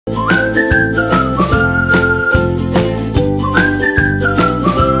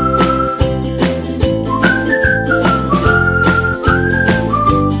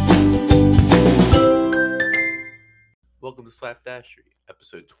Catastrophe,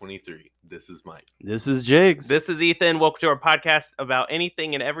 episode 23. This is Mike. This is Jigs. This is Ethan. Welcome to our podcast about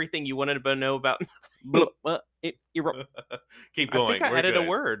anything and everything you wanted to know about. Keep going. I think I We're added good. a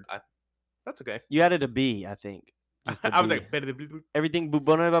word. That's okay. You added a B, I think. Just a I was B. like, everything.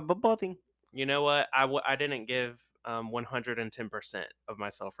 Everything. you know what? I didn't give 110% of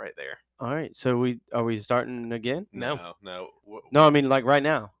myself right there. All right. So are we starting again? No. No. No, I mean like right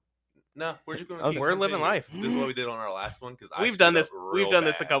now. No, we're just going Okay. to We're living life. This is what we did on our last one because We've done this. We've done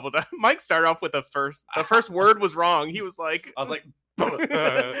this a couple times. Mike started off with the first word was wrong. He was like, I was like, but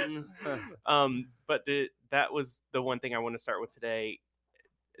that was the one thing I want to start with today.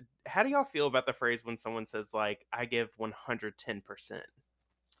 How do y'all feel about the phrase when someone says like, I give 110%?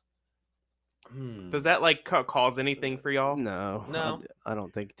 Does that like cause anything for y'all? No. I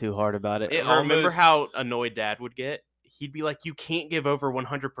don't think too hard about it. I remember how annoyed Dad would get. He'd be like, you can't give over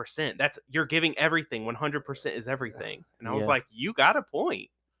 100%. You're giving everything. 100% is everything. And I was like, you got a point.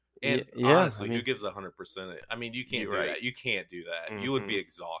 And yeah, honestly, I mean, who gives 100%? I mean, you can't do right. that. You can't do that. Mhm. You would be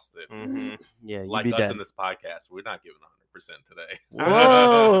exhausted. Mm-hmm. Yeah, you'd Like be us dead. in this podcast, we're not giving 100% today.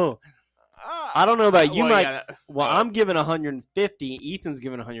 Whoa! I don't know about you, Mike. Yeah, Well, I'm giving 150. Ethan's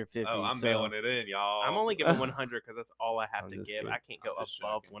giving 150. Oh, I'm so... mailing it in, y'all. I'm only giving 100 because that's all I have I'm to just give. kidding. I can't go I'm just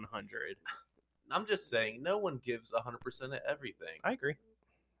above joking. 100. I'm just saying, no one gives 100% of everything. I agree.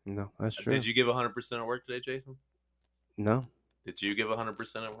 No, that's true. Did you give 100% at work today, Jason? No. Did you give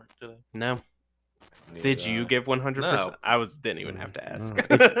 100% at work today? No. Neither Did you give 100%? No. I didn't even have to ask.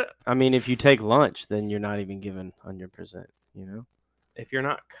 No. I mean, if you take lunch, then you're not even giving 100%, you know? If you're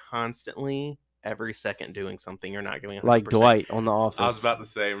not constantly every second doing something, you're not giving 100%. Like Dwight on The Office. I was about to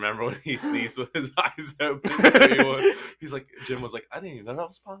say, remember when he sneezed with his eyes open? He's like, Jim was like, I didn't even know that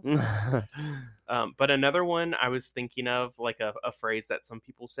was possible. But another one I was thinking of, like a phrase that some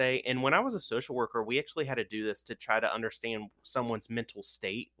people say. And when I was a social worker, we actually had to do this to try to understand someone's mental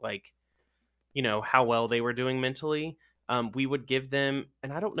state, like, you know, how well they were doing mentally. We would give them,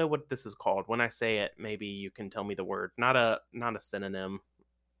 and I don't know what this is called. When I say it, maybe you can tell me the word. Not a synonym.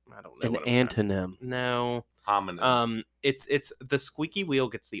 I don't know. An what I'm antonym. No. Homonym. It's the squeaky wheel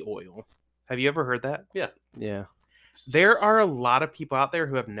gets the oil. Have you ever heard that? Yeah. Yeah. There are a lot of people out there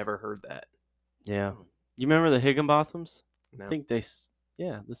who have never heard that. Yeah. You remember the Higginbothams? No. I think the singers.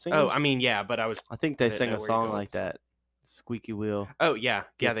 Oh, I mean, yeah, but I think they didn't sang know a where you're song going, like so. that. Squeaky wheel. Oh, yeah.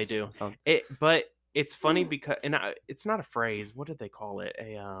 Yeah, they gets do. something. But it's funny because, it's not a phrase. What did they call it?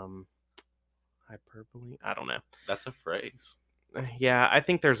 A hyperbole? I don't know. That's a phrase. Yeah, I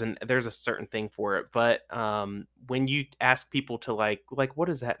think there's a certain thing for it. But when you ask people to like, what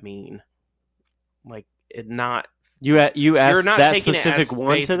does that mean? Like, it not. You asked not that taking it specific as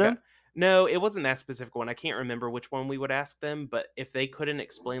one face to them? No, it wasn't that specific one. I can't remember which one we would ask them, but if they couldn't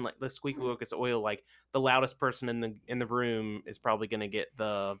explain like the squeaky wheel gets oil, like the loudest person in the room is probably going to get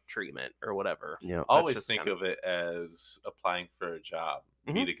the treatment or whatever. Yeah. Always just think kind of it as applying for a job.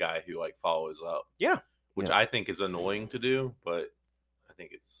 Be Mhm. the guy who like follows up. Yeah. Which Yeah. I think is annoying to do, but I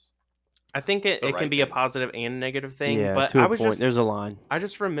think it's it right can be a thing. positive and negative thing. Yeah, but to I a was point. just There's a line. I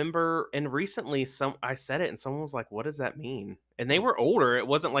just remember, and recently I said it, and someone was like, "What does that mean?" And they were older. It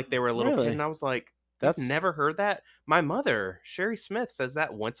wasn't like they were a little Really? kid. And I was like, That's "I've never heard that." My mother, Sherry Smith, says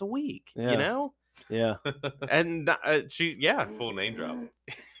that once a week. Yeah. You know, Yeah. and she, yeah, full name drop.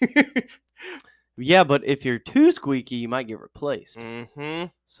 Yeah, but if you're too squeaky, you might get replaced. mm-hmm.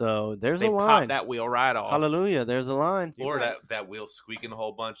 So there's They a pop line. that wheel right off. Hallelujah. There's a line. Or that wheel squeaking a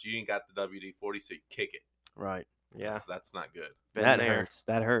whole bunch. You ain't got the WD-40, so you kick it. Right. Yeah, That's not good. been That there. hurts.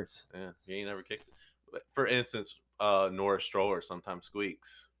 That hurts. Yeah, you ain't never kicked it. But for instance, Nora stroller sometimes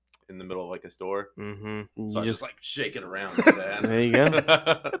squeaks in the middle of like a store. Mm-hmm. So I You just just like shake it around like that. There you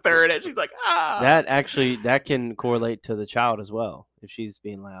go. Third it. She's like, ah. that can correlate to the child as well. If she's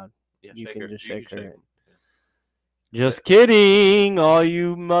being loud, Yeah, you shake can her. just You shake can her. shake and- Just kidding, all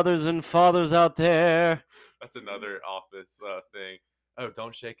you mothers and fathers out there. That's another office thing. Oh,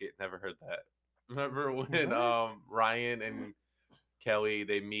 don't shake it. Never heard that. Remember when What? Ryan and Kelly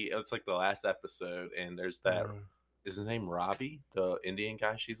they meet? It's like the last episode, and there's that. Is his name Robbie, the Indian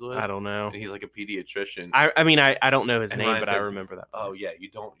guy she's with? I don't know. And he's like a pediatrician. I mean, I don't know his And name, Ryan but I says, remember that. Oh yeah, you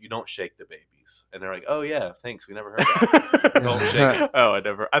don't shake the babies. And they're like, oh yeah, thanks. We never heard that. Don't shake it. Oh, I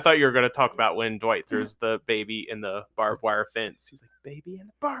never. I thought you were going to talk about when Dwight throws the baby in the barbed wire fence. He's like, baby in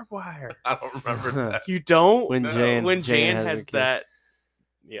the barbed wire. I don't remember that. You don't? When No. Jan has her kid. that.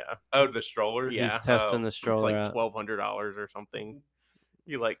 Yeah. Oh, the stroller. Yeah. He's testing Oh. the It's stroller like out. $1,200 or something.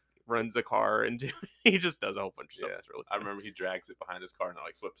 He like runs the car and he just does a whole bunch of stuff. Yeah. It's really I funny. remember he drags it behind his car and it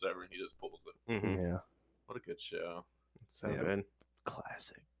like flips over and he just pulls it. Mhm. Yeah, What a good show. It's so Yeah. good.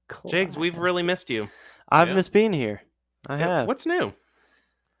 classic. Jigs, we've really missed you. I've Yeah. missed being here. I have. What's new?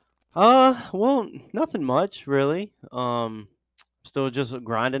 Well, nothing much really. Still just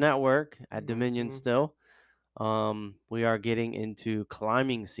grinding at work at Dominion Mhm. still. We are getting into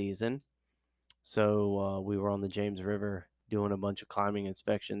climbing season. So we were on the James River doing a bunch of climbing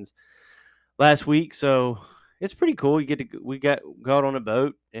inspections last week. So it's pretty cool. We go out on a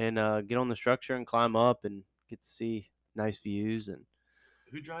boat and get on the structure and climb up and get to see nice views. And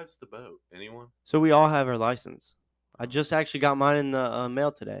Who drives the boat? Anyone? so we all have our license. I just actually got mine in the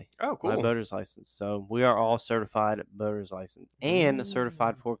mail today. Oh, My cool. boater's license. So we are all certified boater's license and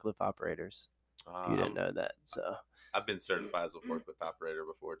certified forklift operators. If you didn't know that, so I've been certified as a forklift operator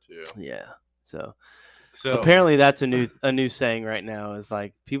before too. yeah. So apparently that's a new saying right now. Is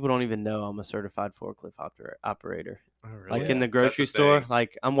like people don't even know I'm a certified forklift operator. Oh, really? Like in the That's grocery the store, thing.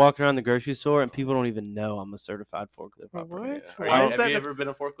 like I'm walking around the grocery store and people don't even know I'm a certified forklift operator. What? Are Why you, is have that you a- ever been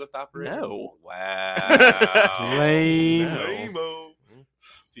a forklift operator? No. Wow. Lame. No. Lame-o.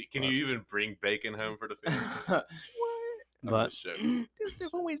 Can you even bring bacon home for the family? But just joking. There's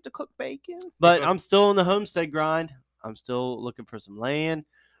different ways to cook bacon. But I'm still in the homestead grind. I'm still looking for some land,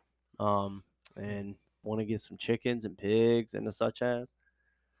 and want to get some chickens and pigs and the such as.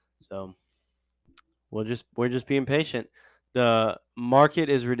 So we're just being patient. The market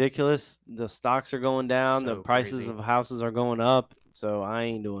is ridiculous. The stocks are going down. The So prices crazy. of houses are going up. So I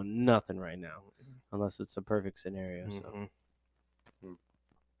ain't doing nothing right now, unless it's a perfect scenario. So Mhm.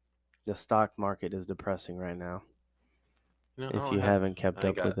 the stock market is depressing right now. You know, I If don't you have- haven't kept I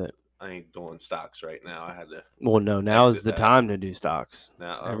ain't up with got- it. I ain't doing stocks right now. I had to. Well, no, now is exit the that. time to do stocks.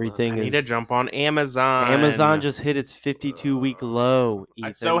 Now Everything I need is to jump on Amazon. Amazon just hit its 52-week low. I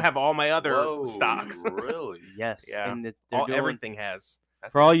Ethan. so have all my other Whoa, stocks. Really? Yes, Yeah. and they're doing, Everything has.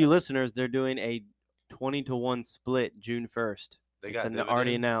 That's for all you exciting. listeners, they're doing a 20-1 split June 1st. They It's got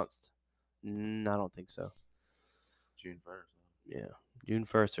already dividends? announced. I don't think so. June 1st. Yeah, June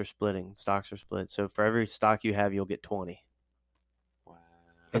 1st they're splitting. Stocks are split. So for every stock you have, you'll get 20. Wow.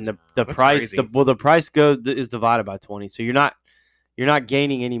 And the that's price, crazy. the price is divided by 20. So you're not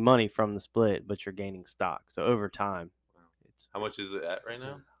gaining any money from the split, but you're gaining stock. So over time, Wow. it's How much is it at right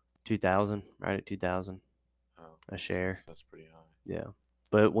now? 2,000, right at 2,000 Oh, a share. that's pretty high. Yeah,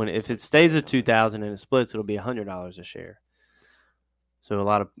 but if That's it like stays at really high. 2,000 and it splits, it'll be $100 a share. So a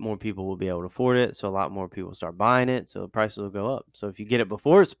lot of more people will be able to afford it. So a lot more people start buying it. So the prices will go up. So if you get it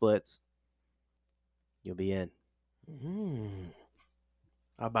before it splits, you'll be in.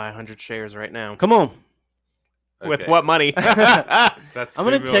 I'll buy 100 shares right now. Come on. With Okay. what money? That's I'm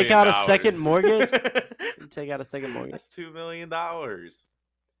gonna $2 take out a million. second mortgage. Take out a second mortgage. That's $2 million. Oh,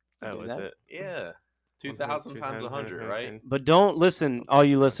 do is that. it? Yeah, 2,000 times 100, right? But don't listen, Okay, all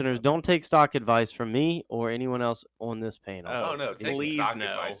you so listeners. 1,000. Don't take stock advice from me or anyone else on this panel. Oh, Oh no, take please stock no.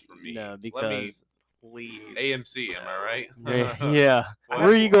 advice from me. No, Let me because Please. AMC. Am I right? yeah, Well,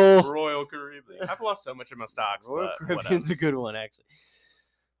 Regal. Royal Caribbean. I've lost so much of my stocks, Royal but Caribbean's a whatevs. good one, actually.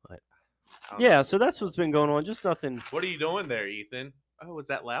 But I don't yeah, know. so that's what's been going on. Just nothing. What are you doing there, Ethan? Oh, was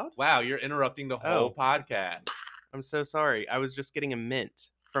that loud? Wow, you're interrupting the whole podcast. I'm so sorry. I was just getting a mint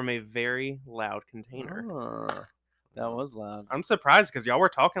from a very loud container. Ah, that was loud. I'm surprised because y'all were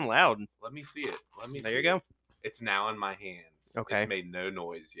talking loud. Let me see it. There you go. It. It's now in my hands. Okay. It's made no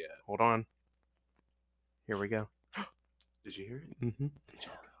noise yet. Hold on. Here we go. Did you hear it? Mm-hmm. Did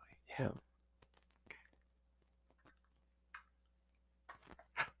you really? Yeah.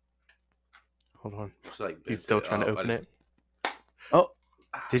 Hold on. It's like He's still trying to open it. Oh,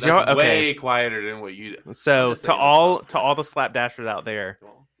 Did That's y'all? Okay. way quieter than what you do. So I'm just to saying all responsible. the slapdashers out there, Come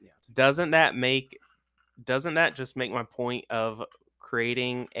on. doesn't that just make my point of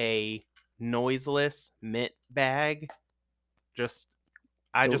creating a noiseless mint bag?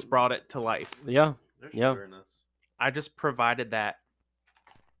 I just brought it to life. yeah. They're Yeah. sugar in this. I just provided that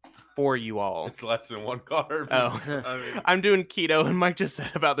for you all. It's less than 1 carb. Oh. I mean, I'm doing keto, and Mike just said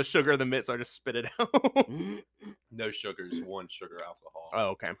about the sugar of the mint, so I just spit it out. no sugars, 1 sugar alcohol. Oh,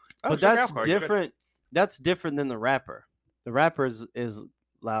 okay. But that's different. That's different than the wrapper. The wrapper is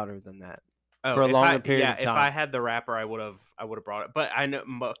louder than that. For a longer period of If I time. had the wrapper, I would have brought it. But I know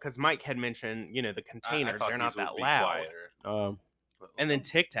because Mike had mentioned, the I containers, thought they're not these would that be loud. quieter. And then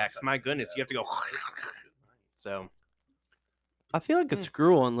Tic Tacs, my goodness, you have to go. So I feel like a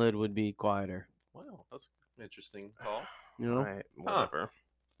screw-on lid would be quieter. Wow, that's an interesting call. You know? right, whatever.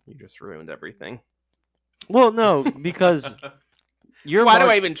 You just ruined everything. Well, no, because your Why do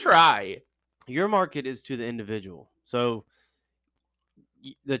I even try? your market is to the individual. So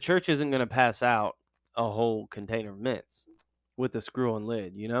the church isn't going to pass out a whole container of mints with a screw-on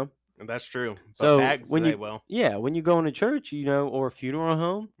lid, you know? That's true. But So bags, when they you will. yeah, when you go into church, or a funeral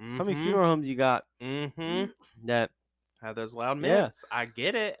home, how many Mhm. funeral homes you got Mm-hmm. that Have those loud Yeah. mints. I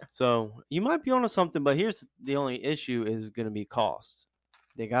get it. So you might be onto something, but here's the only issue is going to be cost.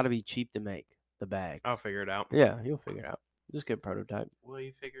 They got to be cheap to make, the bags. I'll figure it out. Yeah, you'll figure it out. Just get a prototype. Will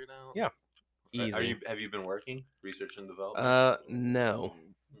you figure it out? Yeah. Easy. Have you been working research and development? No.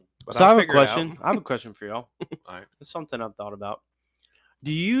 But So I I'll have a figure it out. question. I have a question for y'all. All right. It's something I've thought about.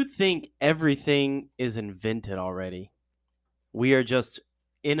 Do you think everything is invented already? We are just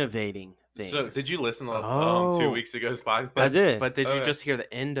innovating things. So did you listen to 2 Oh. weeks ago's podcast? I did. But did you Okay. just hear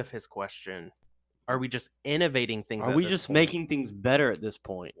the end of his question? Are we just innovating things? Are at we this just point? making things better at this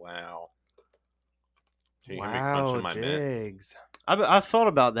point? Wow. Can you hear me crunching my mint? Jigs. I've thought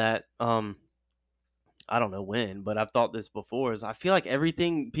about that. I don't know when, but I've thought this before. Is I feel like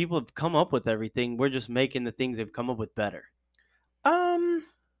everything people have come up with everything. We're just making the things they've come up with better.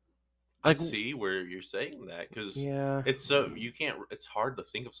 I Like- see where you're saying that because Yeah. it's so you can't. It's hard to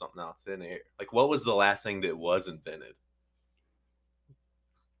think of something out of thin air. Like, what was the last thing that was invented?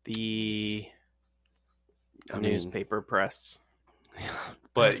 The I mean- newspaper press.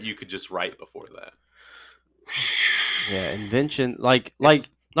 But you could just write before that. Yeah, invention like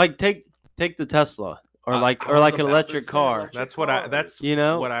take the Tesla or I like was an about to electric say car. electric That's what I. cars. That's You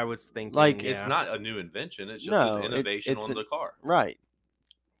know, what I was thinking. like, It's yeah. not a new invention. It's just No, an innovation it's on the car. Right.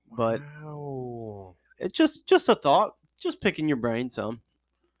 But Wow. it's just a thought. Just picking your brain some.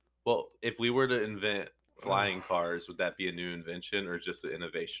 Well, if we were to invent flying cars, would that be a new invention or just an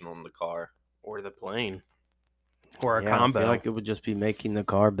innovation on the car? Or the plane. Or a Yeah, combo. I feel like it would just be making the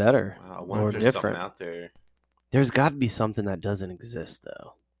car better Wow, I wonder or if there's different. something out there. There's got to be something that doesn't exist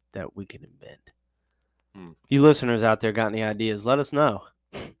though that we can invent. Hmm. If you listeners out there got any ideas, let us know.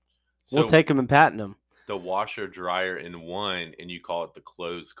 We'll So take them and patent them. the washer dryer in one, and you call it the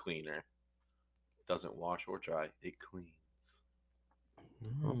clothes cleaner. Doesn't wash or dry; it cleans.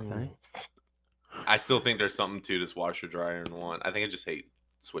 Okay. I still think there's something to this washer dryer in one. I think I just hate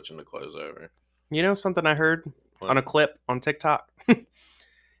switching the clothes over. You know something I heard What? on a clip on TikTok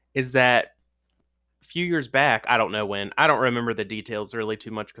is that a few years back, I don't know when, I don't remember the details really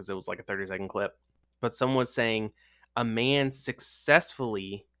too much because it was like a 30-second clip, but someone was saying a man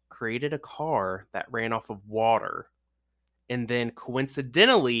successfully created a car that ran off of water, and then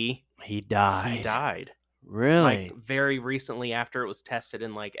coincidentally He died. he died. Really? Like very recently after it was tested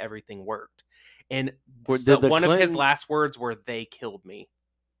and like everything worked. And Well, so did the one of his Clinton- last words were, "They killed me."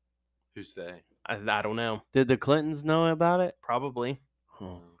 Who's they? I don't know. Did the Clintons know about it? Probably.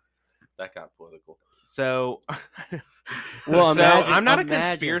 Huh. That got political. So, Well, so imagine- I'm not a imagine-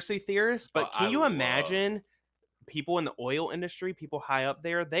 conspiracy theorist, but Oh, can I you love- imagine people in the oil industry, people high up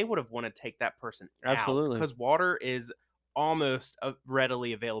there, they would have wanted to take that person Absolutely. because water is almost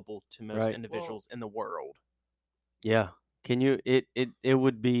readily available to most Right. individuals in the world. Yeah. Can you? It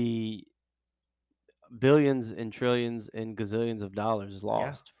would be billions and trillions and gazillions of dollars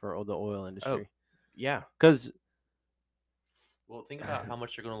lost for the oil industry. Yeah. Because Well, think about how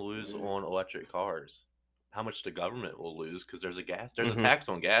much you're going to lose on electric cars. How much the government will lose because there's a Mhm. tax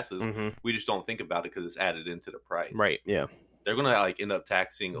on gases. Mhm. We just don't think about it because it's added into the price. Right. yeah. They're going to like end up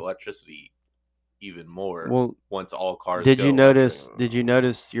taxing electricity even more Well, once all cars. did go you notice? electric. Did you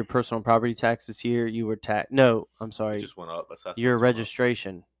notice your personal property tax this year? You were taxed. No, I'm It sorry. just went up. Assessments Your went up.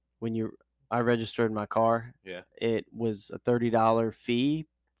 registration I registered my car. Yeah. It was a $30 fee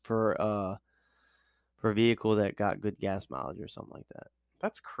for a vehicle that got good gas mileage or something like that.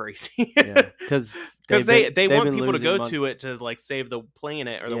 That's crazy. Yeah, because they want people to go to it to like save the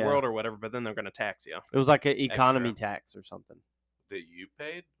planet or the Yeah. world or whatever, but then they're going to tax you. It was like an economy Extra. tax or something. That you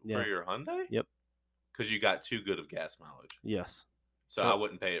paid Yeah. for your Hyundai? Yep. Because you got too good of gas mileage. Yes. So So- I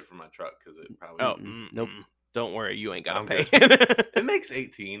wouldn't pay it for my truck because it probably. Oh, Nope. Don't worry, you ain't got to I'm pay. It makes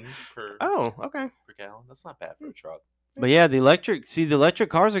 18 per Oh, okay. per gallon. That's not bad for a truck. But yeah, the electric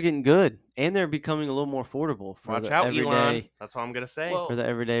cars are getting good, and they're becoming a little more affordable for Watch the out, everyday Elon. That's all I'm going to say. Well, for the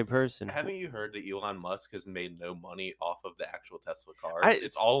everyday person. Haven't you heard that Elon Musk has made no money off of the actual Tesla cars? I-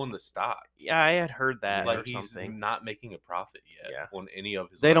 It's all in the stock. Yeah, I had heard that Like or he's something. not making a profit yet Yeah. on any of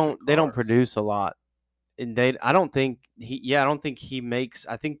his. They electric don't cars. produce a lot, and I don't think he makes.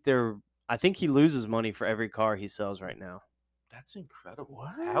 I think he loses money for every car he sells right now. That's incredible.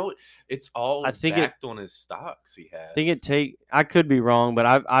 What? How it's all I think backed on his stocks he has. I think I could be wrong, but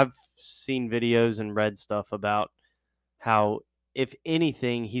I've seen videos and read stuff about how if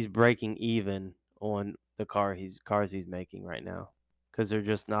anything he's breaking even on the cars he's making right now because they're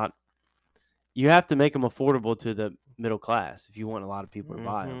just not. You have to make them affordable to the middle class if you want a lot of people to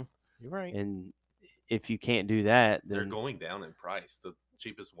buy them, You're right. and if you can't do that, then they're going down in price. The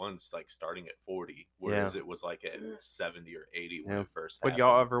cheapest one's like starting at 40, whereas it was like at 70 or 80 when Yeah. it first Would happened.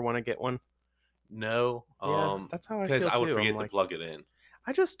 y'all ever want to get one? No, that's how I because feel I would too. I'm forget to like, plug it in.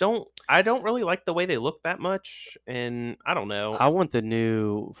 I don't really like the way they look that much, and I don't know. I want the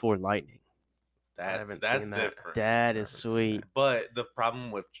new Ford Lightning. That's haven't seen that. different. That I is haven't seen sweet. But the problem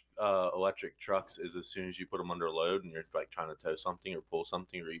with electric trucks is as soon as you put them under load and you're like trying to tow something or pull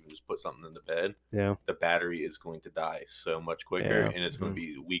something or even just put something in the bed, Yeah. the battery is going to die so much quicker Yeah. and it's going to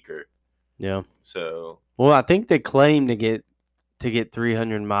be weaker. Yeah. So Well, I think they claim to get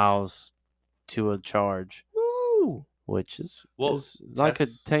 300 miles to a charge, Woo! which is Well, like a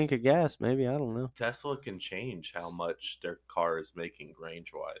tank of gas, maybe. I don't know. Tesla can change how much their car is making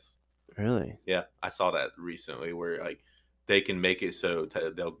range wise. Really? Yeah, I saw that recently where like they can make it so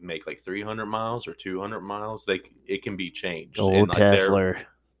they'll make like 300 miles or 200 miles. It can be changed. Old and, like, Tesla.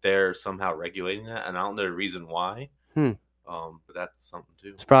 They're somehow regulating that, and I don't know the reason why. But that's something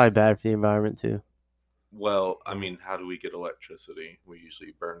too. It's probably bad for the environment too. Well, I mean, how do we get electricity? We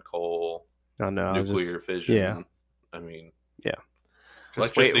usually burn coal, I know. nuclear fission. Yeah. I mean, yeah.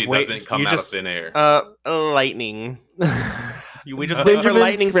 Electricity doesn't come out of thin air. Lightning. We just Benjamin wait for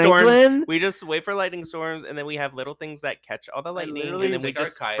lightning Franklin? storms. We just wait for lightning storms, and then we have little things that catch all the lightning, and literally then we take our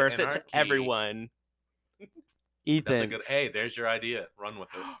just kite disperse and it our to key. everyone. Ethan. That's a good. Hey, there's your idea. Run with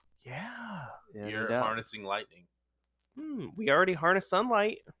it. Yeah. You're no doubt. harnessing lightning. We already harness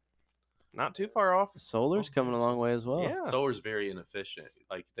sunlight. Not too far off. Solar's coming a long way as well. Yeah. Solar's very inefficient.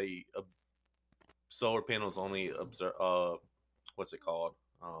 Like solar panels only absorb. What's it called?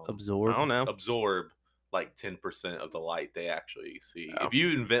 Absorb. I don't know. Absorb like 10% of the light they actually see. Oh. If you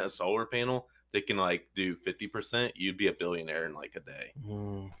invent a solar panel that can like do 50%, you'd be a billionaire in like a day.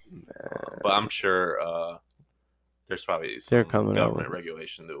 But I'm sure there's probably some government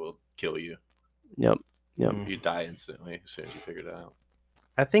regulation that will kill you. Yep. You die instantly as soon as you figure it out.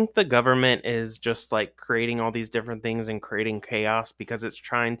 I think the government is just like creating all these different things and creating chaos because it's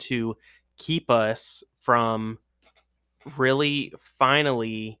trying to keep us from really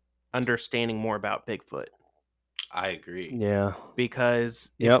finally understanding more about Bigfoot. I agree. Yeah. Because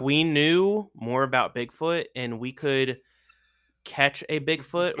if we knew more about Bigfoot and we could catch a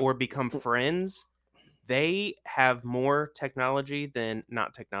Bigfoot or become friends, they have more technology than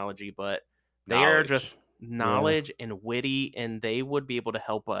not technology, but they are just knowledge and witty, and they would be able to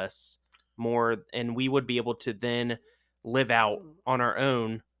help us more, and we would be able to then live out on our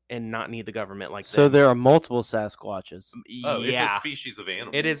own and not need the government like So them. there are multiple Sasquatches. Oh, it's a species of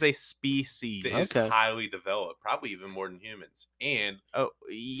animal. It is a species. It's highly developed, probably even more than humans. And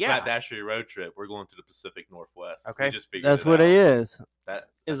Slapdashery road trip, we're going to the Pacific Northwest. Okay, we just figured that's it what out. it is. That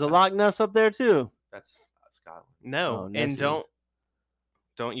is a Loch Ness up there too. That's Scotland. No, and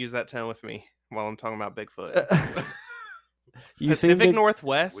don't use that tone with me while I'm talking about Bigfoot. Pacific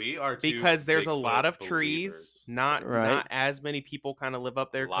Northwest, we are because there's a lot of believers. trees. Not as many people kind of live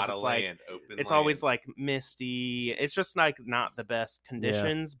up there. A lot of it's land, like, open it's land. always like misty. It's just like not the best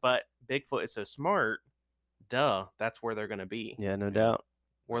conditions. But Bigfoot is so smart. Duh, that's where they're gonna be. Yeah, no doubt.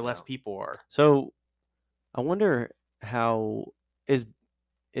 Where less people are. So, I wonder how is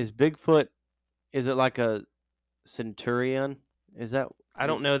Bigfoot? Is it like a centurion? Is that? I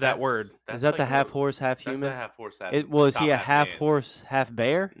don't know that word. Is that like the half horse, half human? That's the half horse, half. Was he a half horse, half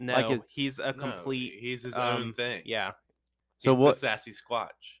bear? No, he's a complete. He's his own thing. Yeah. So what? The sassy Squatch.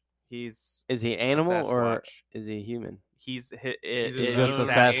 Is he an animal or is he a human? He's just a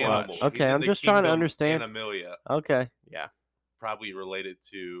Sasquatch. Okay, I'm just trying to understand. Animalia. Okay. Yeah. Probably related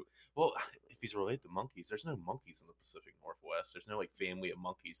to. Well, if he's related to monkeys, there's no monkeys in the Pacific Northwest. There's no like family of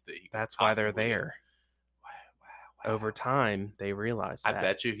monkeys that he. That's why they're there. Wow. Over time, they realized that. I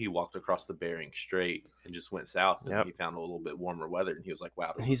bet you he walked across the Bering Strait and just went south, and he found a little bit warmer weather, and he was like,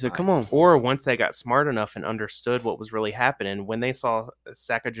 "Wow." He said, "Come on." Or once they got smart enough and understood what was really happening, when they saw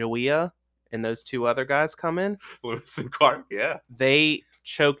Sacagawea and those two other guys come in, Lewis and Clark, they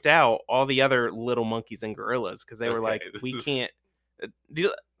choked out all the other little monkeys and gorillas because they were like, "We can't."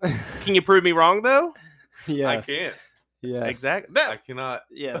 Can you prove me wrong though? Yeah, I can't. Yeah, exactly. No. I cannot.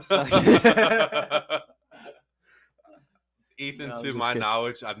 Yes. Ethan, to my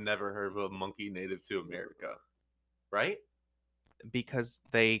knowledge, I've never heard of a monkey native to America. Right? Because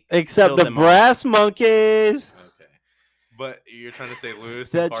they except the brass monkeys. Okay. But you're trying to say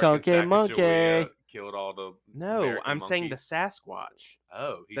Lewis that and Clark chunky and monkey killed all the No, American I'm monkeys? saying the Sasquatch.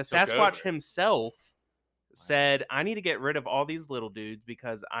 Oh, the Sasquatch himself said, I need to get rid of all these little dudes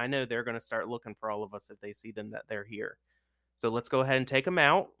because I know they're going to start looking for all of us if they see them that they're here. So let's go ahead and take them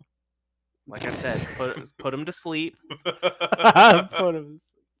out. Like I said, put them to sleep.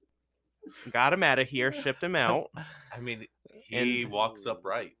 Got him out of here, shipped him out. I mean, he walks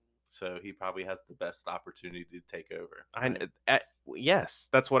upright, so he probably has the best opportunity to take over. Yes,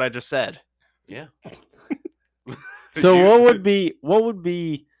 that's what I just said. Yeah. So what would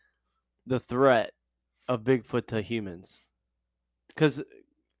be the threat of Bigfoot to humans? Because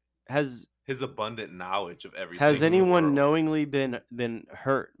his abundant knowledge of everything. Has anyone knowingly been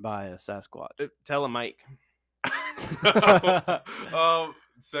hurt by a Sasquatch? Tell him, Mike.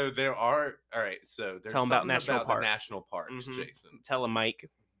 So there are. All right. So there's Tell him about national parks. The national parks, Jason. Tell him, Mike.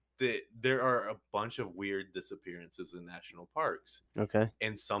 There are a bunch of weird disappearances in national parks. Okay.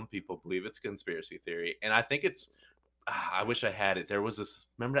 And some people believe it's conspiracy theory, and I think it's. I wish I had it. There was this.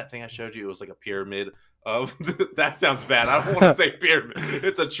 Remember that thing I showed you? It was like a pyramid of. That sounds bad. I don't want to say pyramid.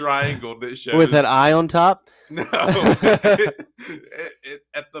 It's a triangle that shows with an eye on top. No. At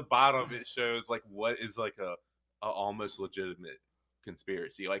the bottom, it shows like what is like a almost legitimate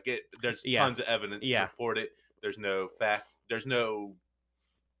conspiracy. Like there's tons of evidence to support it. There's no fact. There's no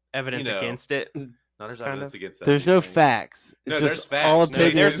evidence against it. No, there's evidence against that. There's no facts. It's there's facts. All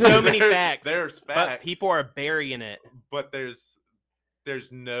opinions. There's so many facts. There's facts. But people are burying it. But there's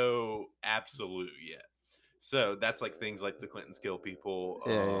no absolute yet. So that's like things like the Clintons kill people.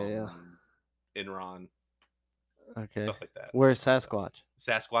 Enron. Okay. Stuff like that. Where's Sasquatch?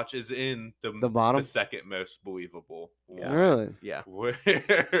 Sasquatch is in the bottom, the second most believable one. Really? Yeah. Where,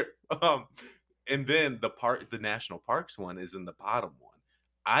 and then the national parks one is in the bottom one.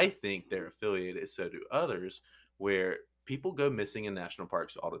 I think they're affiliated, so do others, where people go missing in national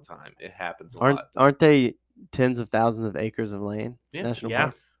parks all the time. It happens a lot. Aren't they tens of thousands of acres of land? Yeah. National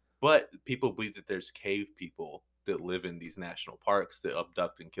parks? But people believe that there's cave people that live in these national parks that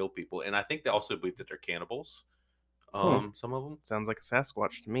abduct and kill people. And I think they also believe that they're cannibals. Some of them. Sounds like a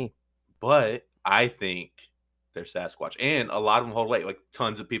Sasquatch to me. But I think they're Sasquatch. And a lot of them hold weight. Like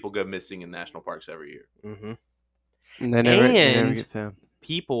tons of people go missing in national parks every year. Mm-hmm. And they never get found.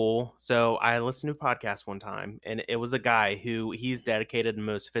 People, so I listened to a podcast one time, and it was a guy who he's dedicated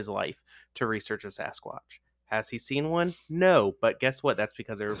most of his life to research of Sasquatch. Has he seen one? No, but guess what? That's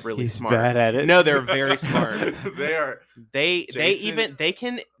because they're really smart. Bad at it. No, they're very smart. They are. They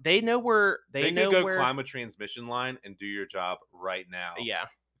know where they know can go where... climb a transmission line and do your job right now. Yeah,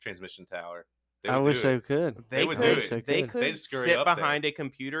 transmission tower. I wish they could. They would do it. They could sit behind a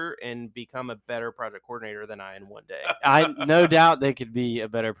computer and become a better project coordinator than I in one day. I no doubt they could be a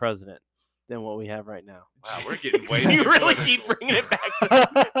better president than what we have right now. Wow, we're getting way. You really keep bringing it back.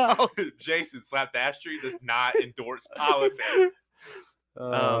 Jason Slapdashtree does not endorse politics.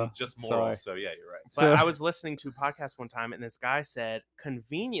 Just morals. So yeah, you're right. But I was listening to a podcast one time, and this guy said,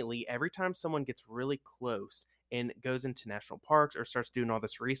 conveniently, every time someone gets really close and goes into national parks or starts doing all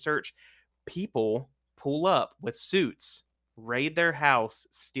this research, people pull up with suits, raid their house,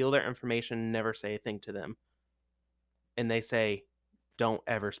 steal their information, never say a thing to them. And they say, don't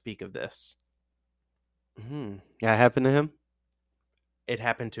ever speak of this. Mm-hmm. Yeah, it happened to him? It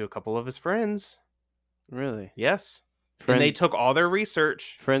happened to a couple of his friends. Really? Yes. And they took all their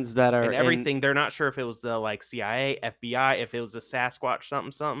research. Friends that are and everything. They're not sure if it was the CIA, FBI, if it was a Sasquatch,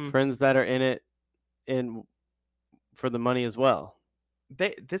 something. Friends that are in it for the money as well.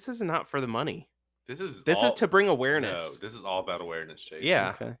 This is not for the money. This is to bring awareness. No, this is all about awareness, Jason.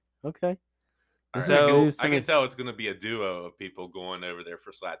 Yeah. Okay. Right. So I can tell it's going to be a duo of people going over there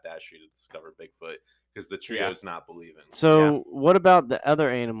for Slapdashtree to discover Bigfoot because the trio's not believing. So what about the other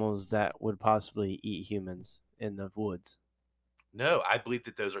animals that would possibly eat humans in the woods? No, I believe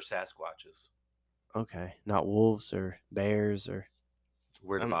that those are Sasquatches. Okay, not wolves or bears or.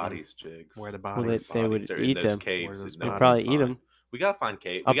 Where the bodies, Jigs? Where the bodies? They would eat them. Caves They'd probably eat them. We gotta find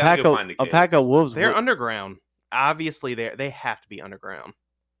caves. We gotta go find the caves. A pack of wolves. They're underground. Obviously, they have to be underground.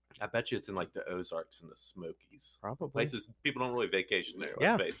 I bet you it's in like the Ozarks and the Smokies. Probably places people don't really vacation there.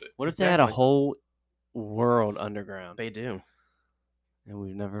 Let's face it. What if they had a whole world underground? They do, and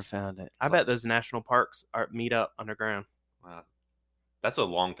we've never found it. I bet those national parks meet up underground. Wow, that's a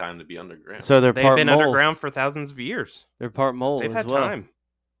long time to be underground. So they've been underground for thousands of years. They're part mole. They've had time.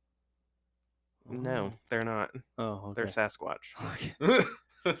 No, they're not. Oh, okay. They're Sasquatch.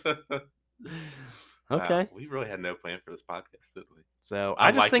 Okay. Wow, we really had no plan for this podcast, did we? So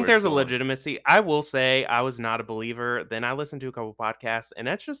I just think there's a legitimacy. I will say I was not a believer. Then I listened to a couple podcasts, and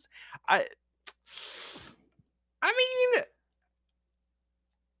that's just I mean,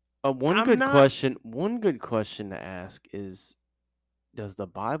 one good question to ask is, does the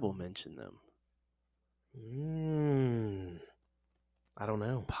Bible mention them? I don't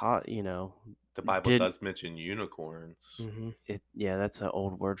know. The Bible does mention unicorns. Mm-hmm. That's an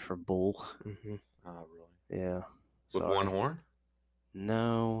old word for bull. Mm-hmm. Oh, really? Yeah. With one horn?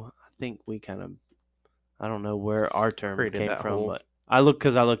 No, I think we kind of. I don't know where our term came from, but I looked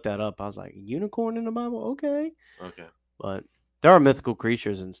that up. I was like, unicorn in the Bible? Okay. Okay. But there are mythical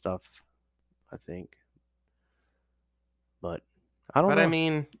creatures and stuff I think. But I don't know. But I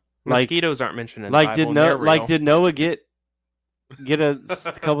mean, mosquitoes aren't mentioned in the like Bible. They're real. did Noah get a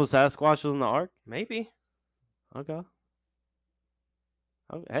couple of Sasquatches in the ark? Maybe. Okay.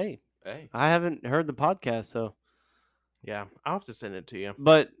 Hey, Hey, I haven't heard the podcast, so Yeah, I'll have to send it to you.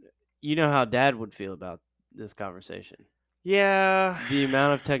 but you know how Dad would feel about this conversation. Yeah, The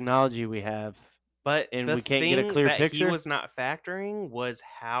amount of technology we have, but and the we can't get a thing clear that picture. he was not factoring was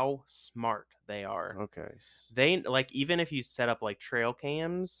how smart they are. Okay. They even if you set up like trail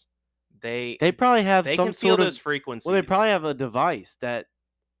cams, they probably have they some can feel sort of those frequencies. Well, they probably have a device that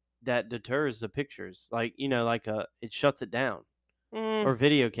deters the pictures, like it shuts it down, or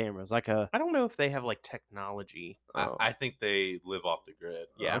video cameras, like a. I don't know if they have like technology. I think they live off the grid.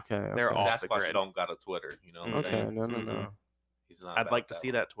 Yeah, Okay. they're off the Sasquatch grid. don't got a Twitter, you know. What I'm Okay. saying? No. He's not. I'd about like to see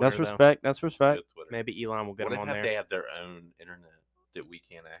one. that Twitter. That's respect. That's respect. Good Twitter. Maybe Elon will get What them if on there. they have their own internet that we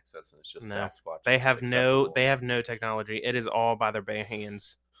can't access, and it's just No. Sasquatch? They have accessible? They have no technology. It is all by their bare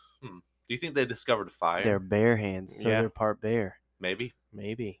hands. Do you think they discovered fire? They're bare hands, so they're part bear. Maybe.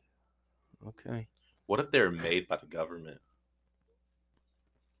 Okay. What if they're made by the government?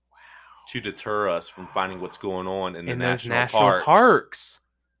 Wow. To deter us from finding what's going on in the national parks.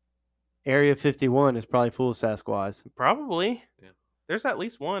 Area 51 is probably full of Sasquatch. Probably. Yeah. There's at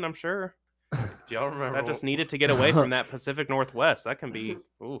least one, I'm sure. Do y'all remember that just needed to get away from that Pacific Northwest? That can be.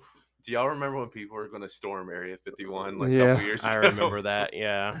 Oof. Do y'all remember when people were going to storm Area 51 like a Yeah. couple years ago? I remember that.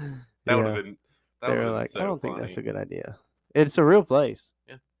 Yeah. That would have been. They were like, so I don't funny. think that's a good idea. It's a real place.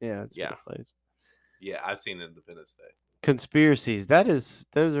 Yeah. Yeah, it's a real place. Yeah, I've seen Independence Day. Conspiracies.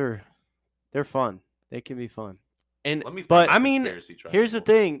 They're fun. They can be fun. And Let me but find I mean, here's the triangle.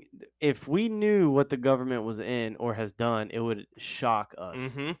 thing: if we knew what the government was in or has done, it would shock us.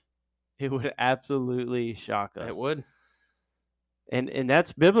 Mm-hmm. It would absolutely shock us. It would, and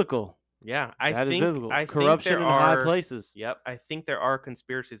that's biblical. Yeah, That is biblical. I Corruption think in high places. Yep, I think there are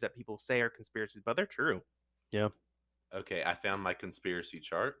conspiracies that people say are conspiracies, but they're true. Yeah. Okay, I found my conspiracy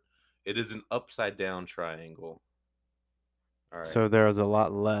chart. It is an upside down triangle. All right. So there is a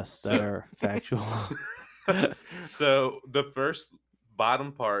lot less that are factual. So the first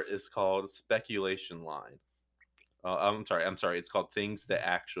bottom part is called speculation line. I'm sorry. It's called things that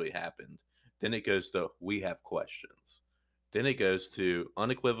actually happened. Then it goes to we have questions. Then it goes to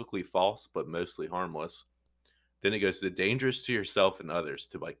unequivocally false but mostly harmless. Then it goes to dangerous to yourself and others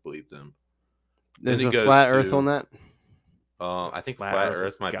to believe them. There's a flat Earth on that. I think flat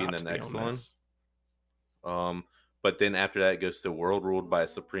Earth might be in the next one. But then after that, it goes to world ruled by a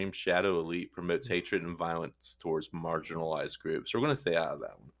supreme shadow elite promotes hatred and violence towards marginalized groups. We're going to stay out of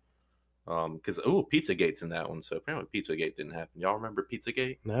that one. Because, Pizzagate's in that one. So apparently Pizzagate didn't happen. Y'all remember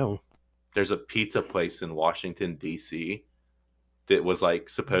Pizzagate? No. There's a pizza place in Washington, D.C. that was like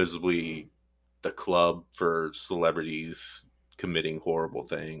supposedly the club for celebrities committing horrible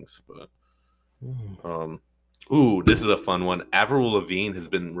things. But, this is a fun one. Avril Lavigne has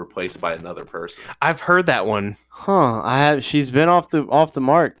been replaced by another person. I've heard that one. Huh? I have. She's been off the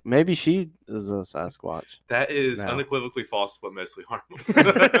mark. Maybe she is a Sasquatch. That is unequivocally false, but mostly harmless. All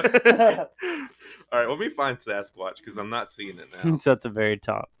right, let me find Sasquatch because I'm not seeing it now. It's at the very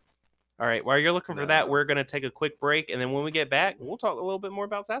top. All right, while you're looking for that, we're gonna take a quick break, and then when we get back, we'll talk a little bit more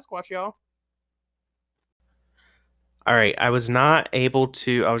about Sasquatch, y'all. All right, I was just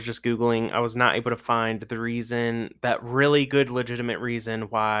Googling. I was not able to find that really good, legitimate reason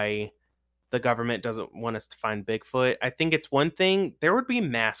why the government doesn't want us to find Bigfoot. I think it's one thing, there would be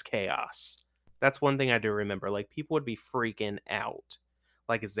mass chaos. That's one thing I do remember. Like, people would be freaking out.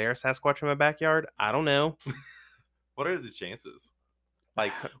 Like, is there a Sasquatch in my backyard? I don't know. What are the chances?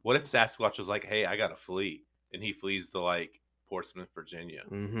 Like, what if Sasquatch was like, hey, I got to flee. And he flees to, like, Portsmouth, Virginia.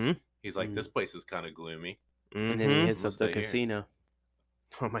 Mm-hmm. He's like, this place is kind of gloomy. Mm-hmm. And then he hits up the casino.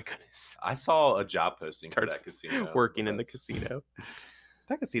 Oh my goodness! I saw a job posting for that casino. Working in the casino.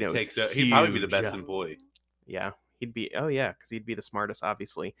 That casino is huge. He'd probably be the best employee. Yeah, he'd be. Oh yeah, because he'd be the smartest,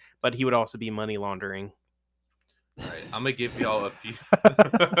 obviously. But he would also be money laundering. All right, I'm gonna give y'all a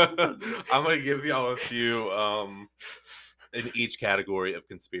few. In each category of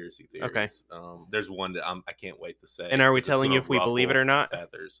conspiracy theories. Okay. There's one that I can't wait to say. And are we telling you if we believe it or not?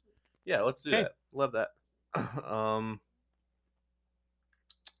 Feathers. Yeah, let's do that. Love that.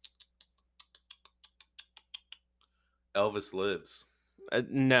 Elvis lives.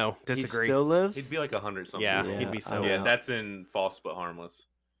 No, disagree. He still lives? He'd be like 100 something. Yeah, he'd be so. Yeah, that's in false but harmless.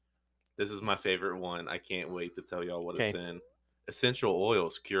 This is my favorite one. I can't wait to tell y'all what it's in. Essential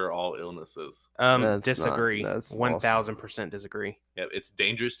oils cure all illnesses. Disagree. 1000% disagree. Yeah, it's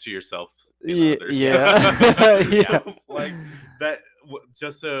dangerous to yourself in others. Yeah. Like that.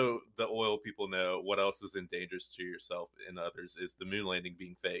 Just so the oil people know, what else is dangerous to yourself and others is the moon landing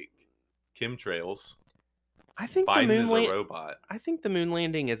being fake, chemtrails. I think Biden is a robot. I think the moon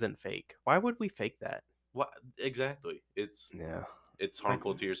landing isn't fake. Why would we fake that? What exactly? It's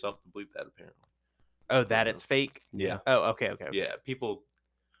harmful to yourself to believe that, apparently. Oh, that it's fake? Yeah. Oh, okay. Yeah, people.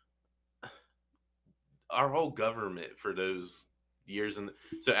 Our whole government for those years,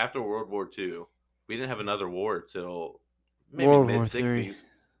 so after World War II, we didn't have another war till maybe mid-60s.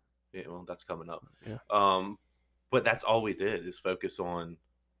 Yeah, well, that's coming up. Yeah. But that's all we did is focus on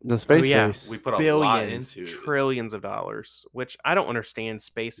the space race. We put a lot into trillions of dollars, which I don't understand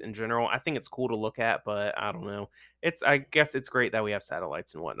space in general. I think it's cool to look at, but I don't know. I guess it's great that we have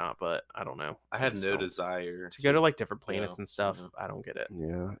satellites and whatnot, but I don't know. I have no desire to go to like different planets and stuff. I don't get it.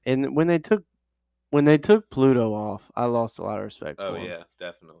 Yeah, and when they took Pluto off, I lost a lot of respect for him. Yeah,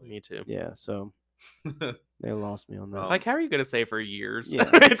 definitely. Me too. Yeah, so they lost me on that. Like, how are you going to say for years? Yeah,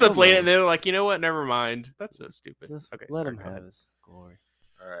 it's a planet, and they're like, you know what? Never mind. That's so stupid. Just let him have his glory.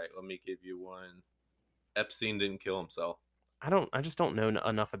 All right, let me give you one. Epstein didn't kill himself. I just don't know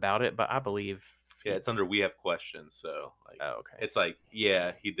enough about it, but I believe. Yeah, it's under we have questions, so like, okay. It's like,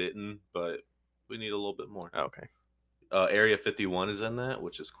 yeah, he didn't, but we need a little bit more. Okay. Area 51 is in that,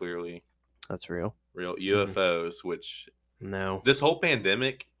 which is clearly that's real. UFOs, which this whole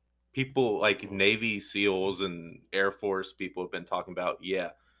pandemic, people like Navy SEALs and Air Force people have been talking about,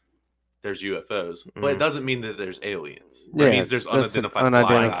 there's UFOs, but it doesn't mean that there's aliens. It means there's unidentified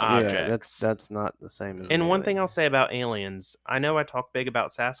flying objects. That's not the same as. And one thing I'll say about aliens, I know I talk big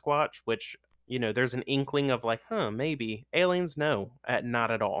about Sasquatch, which there's an inkling of like, maybe aliens. No, not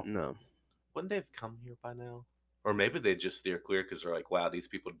at all. No, wouldn't they have come here by now? Or maybe they just steer clear because they're like, wow, these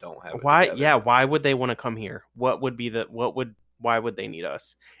people don't have it why? together. Yeah, why would they want to come here? Why would they need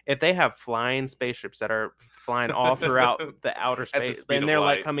us? If they have flying spaceships that are flying all throughout the outer space, then they're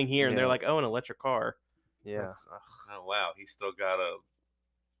like coming here and they're like, oh, an electric car. Yeah. Oh, wow. He's still got a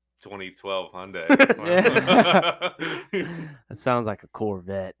 2012 Hyundai. That sounds like a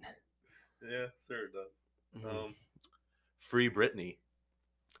Corvette. Yeah, sure it does. Free Britney.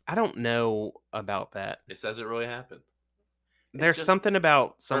 I don't know about that. It says it really happened. There's something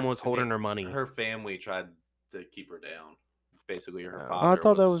about someone was holding her money. Her family tried to keep her down. Basically, her father. I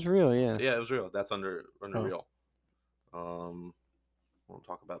thought that was real. Yeah. Yeah, it was real. That's under real. We'll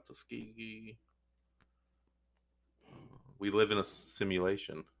talk about Tuskegee. We live in a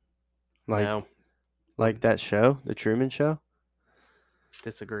simulation. Like that show, The Truman Show.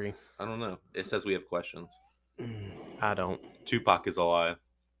 Disagree. I don't know. It says we have questions. I don't. Tupac is alive.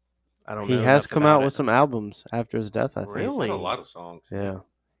 I don't know. He has come out with some albums after his death, I think. Really? He's got a lot of songs. Yeah.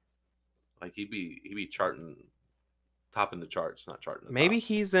 Like he'd be charting, topping the charts, not charting the Maybe tops.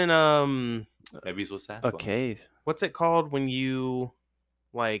 He's in maybe he's with Sasquatch. A cave. What's it called when you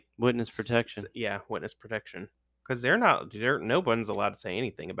like witness protection? Yeah, witness protection. Because no one's allowed to say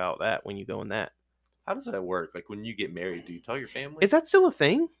anything about that when you go in that. How does that work? Like when you get married, do you tell your family? Is that still a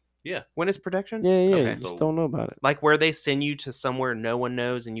thing? Yeah. Witness protection? Yeah. Okay. You just don't know about it. Like where they send you to somewhere no one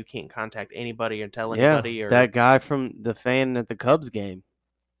knows and you can't contact anybody or tell anybody. Or that guy from the fan at the Cubs game.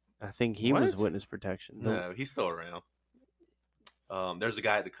 I think he was witness protection. No, he's still around. There's a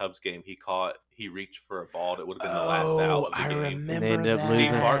guy at the Cubs game. He reached for a ball that would have been the last out of the game. Remember that.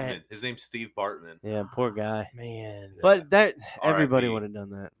 Steve Bartman. His name's Steve Bartman. Yeah, poor guy. Man. But everybody would have done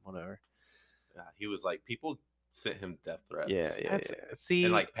that. Whatever. He was like, people sent him death threats. Yeah. See,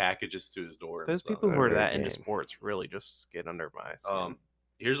 and like packages to his door. Those people who are that into sports really just get under my skin.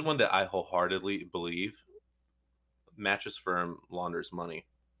 Here's one that I wholeheartedly believe: mattress firm launders money,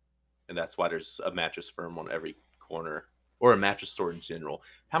 and that's why there's a mattress firm on every corner, or a mattress store in general.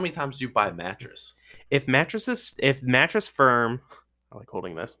 How many times do you buy a mattress? If mattress firm, I like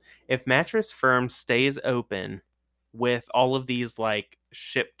holding this. If mattress firm stays open with all of these like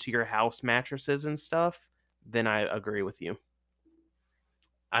shipped to your house mattresses and stuff, then I agree with you.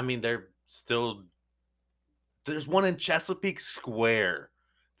 I mean, there's one in Chesapeake Square.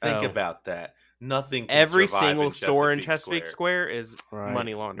 Think about that. Nothing. Every single store in Chesapeake Square is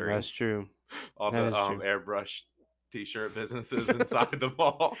money laundering. That's true. All the airbrush t-shirt businesses inside the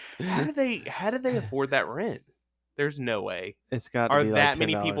mall. How do they afford that rent? There's no way. It's got to Are be that like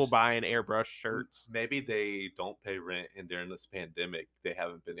many $10. people buying airbrush shirts? Maybe they don't pay rent, and during this pandemic, they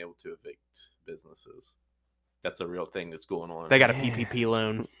haven't been able to evict businesses. That's a real thing that's going on. They got a PPP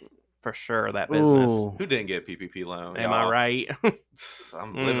loan for sure. That business. Ooh. Who didn't get a PPP loan? Am I right?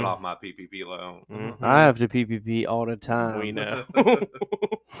 I'm living off my PPP loan. Mm-hmm. I have to PPP all the time. We know.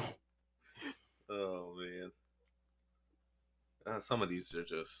 Oh man, some of these are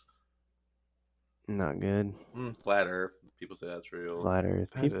just Not good. Flat Earth. People say that's real. Flat Earth.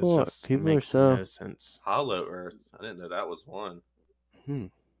 That People are so no sense. Hollow Earth. I didn't know that was one.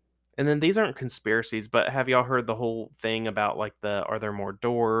 And then these aren't conspiracies, but have y'all heard the whole thing about like are there more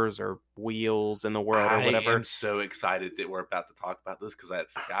doors or wheels in the world or whatever? I am so excited that we're about to talk about this because I had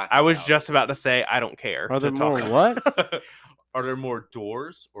forgotten. I was just about to say I don't care. Are there more what? Are there more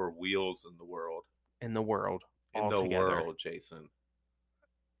doors or wheels in the world? In the world. In the world, Jason.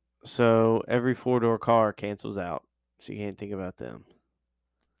 So every 4-door car cancels out. So you can't think about them.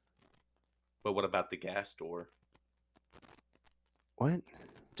 But what about the gas door? What?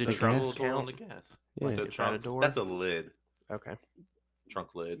 Do the trunks door count? On the gas. Yeah. Like the trunk. That's a lid. Okay.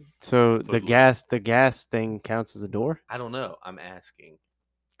 Trunk lid. So the gas thing counts as a door? I don't know. I'm asking.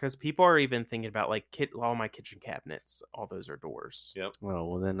 Because people are even thinking about like all my kitchen cabinets. All those are doors. Yep. Oh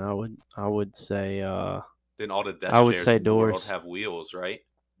well, then I would say. Then all the desk I would chairs say in the world doors. have wheels, right?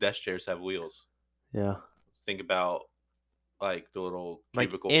 Desk chairs have wheels. Yeah. Think about like the little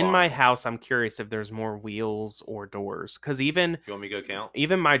cubicle. Like in my house, I'm curious if there's more wheels or doors. Because even you want me to go count?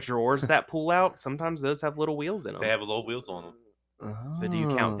 Even my drawers that pull out, sometimes those have little wheels in them. They have little wheels on them. So do you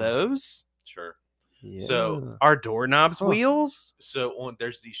count those? Sure. Yeah. So are doorknobs wheels? So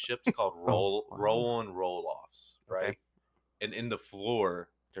there's these ships called roll on roll offs, right? Okay. And in the floor,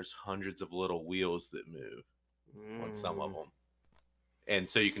 there's hundreds of little wheels that move on some of them, and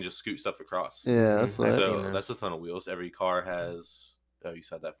so you can just scoot stuff across. Yeah, that's a ton of wheels. Every car has. Oh, you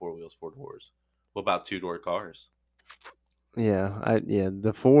said that 4 wheels, 4 doors. What about 2-door cars? Yeah,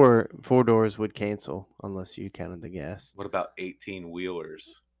 the four doors would cancel unless you counted the gas. What about 18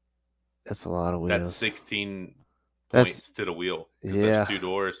 wheelers? That's a lot of wheels. That's 16 points to the wheel. Because there's 2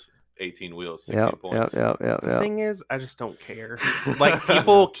 doors, 18 wheels, 16 points. The thing is, I just don't care. Like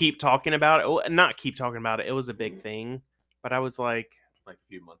people keep talking about it. Well, not keep talking about it. It was a big thing, but I was like a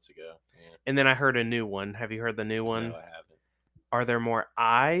few months ago. Yeah. And then I heard a new one. Have you heard the new one? No, I haven't. Are there more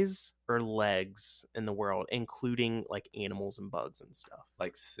eyes or legs in the world, including like animals and bugs and stuff?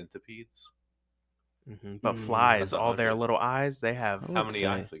 Like centipedes? Mm-hmm. But flies, all their little eyes, they have. How many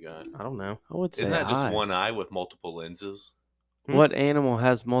eyes they got? I don't know. I would say Isn't that just eyes. one eye with multiple lenses? What animal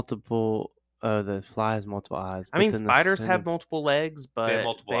has multiple? The fly has multiple eyes. I mean, spiders have multiple legs,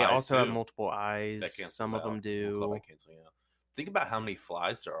 but they also have multiple eyes. Some of them do. Think about how many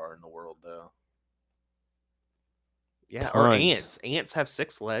flies there are in the world, though. Yeah, or ants. Ants have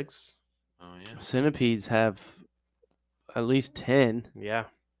 6 legs. Oh yeah. Centipedes have at least 10. Yeah,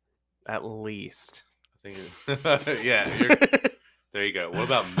 at least. I think. There you go. What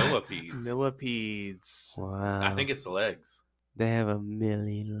about millipedes? Millipedes. Wow. I think it's the legs. They have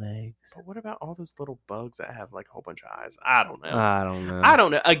 1,000,000 legs. But what about all those little bugs that have like a whole bunch of eyes? I don't know. I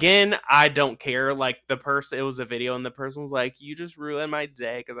don't know. Again, I don't care. Like the person, it was a video, and the person was like, "You just ruined my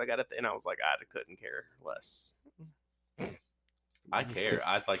day because I got it." And I was like, I couldn't care less. I care.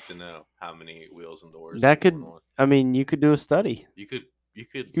 I'd like to know how many wheels and doors. That could. I mean, you could do a study. You could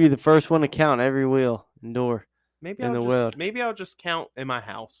be the first one to count every wheel and door. Maybe I'll just count in my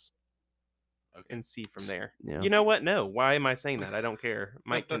house. Okay. And see from there. Yeah. You know what? No. Why am I saying that? I don't care.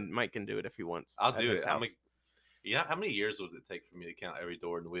 Mike can do it if he wants. I'll do it. How many years would it take for me to count every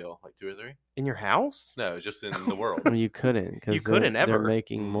door and wheel? Like 2 or 3? In your house? No, just in the world. Well, you couldn't. You couldn't ever. They're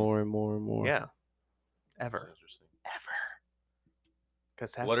making more and more and more. Yeah. Ever.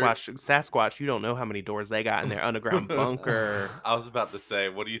 Because Sasquatch, you don't know how many doors they got in their underground bunker. I was about to say,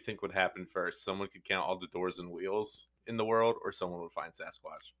 what do you think would happen first? Someone could count all the doors and wheels in the world, or someone would find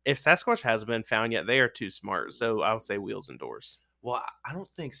Sasquatch? If Sasquatch hasn't been found yet, they are too smart. So I'll say wheels and doors. Well, I don't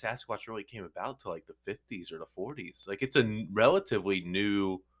think Sasquatch really came about till like the 50s or the 40s. Like it's a relatively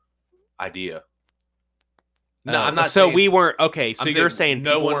new idea. No, I'm not. So we weren't okay. So you're saying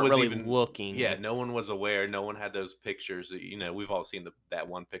no one was really even looking? Yeah, no one was aware. No one had those pictures. We've all seen that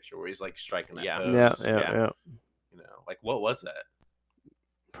one picture where he's like striking that pose. Yeah. Like what was that?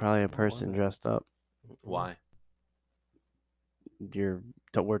 Probably a person dressed up. Why?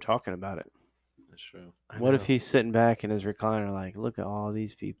 We're talking about it. That's true. What if he's sitting back in his recliner, like, look at all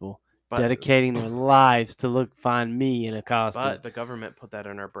these people dedicating their lives to find me in a costume? But the government put that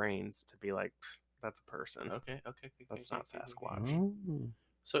in our brains to be like, that's a person. Okay. That's not Sasquatch. Oh.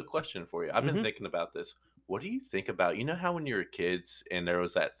 So, question for you. I've been thinking about this. What do you think about, how when you were kids and there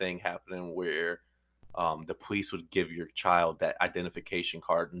was that thing happening where the police would give your child that identification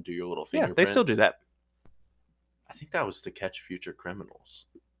card and do your little fingerprints? Yeah, they still do that. I think that was to catch future criminals.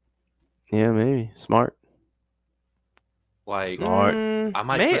 Yeah, maybe. Smart. Like, Smart.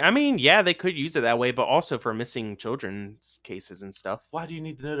 I mean, yeah, they could use it that way, but also for missing children's cases and stuff. why do you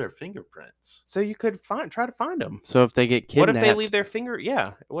need to know their fingerprints? So you could try to find them. So if they get kidnapped, What if they leave their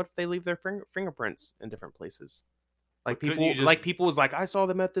What if they leave their fingerprints in different places? Like people was like, I saw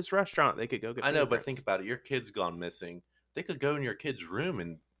them at this restaurant. They could go get. I know, but think about it. Your kid's gone missing. They could go in your kid's room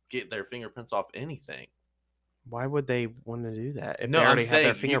and get their fingerprints off anything. Why would they want to do that if No, they already I'm have their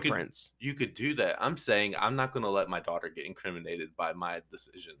saying fingerprints? you could do that. I'm saying I'm not going to let my daughter get incriminated by my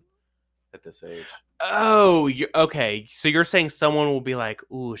decision at this age. Oh, okay. So you're saying someone will be like,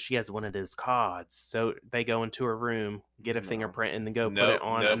 "Ooh, she has one of those cards." So they go into her room, get a fingerprint, and then go put it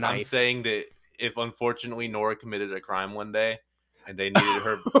on a knife. I'm saying that if unfortunately Nora committed a crime one day and they needed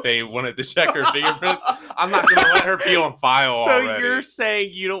her, they wanted to check her fingerprints, I'm not going to let her be on file already. So you're saying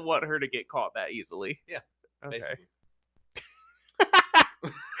you don't want her to get caught that easily? Yeah. Okay. Basically.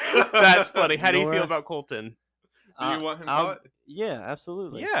 That's funny. How do you feel about Colton? Do you want him caught? Yeah,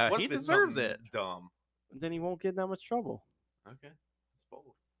 absolutely. Yeah, he deserves it. Dumb. Then he won't get in that much trouble. Okay, that's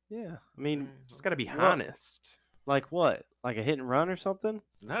bold. Yeah, I mean, just gotta be honest. Like what? Like a hit and run or something?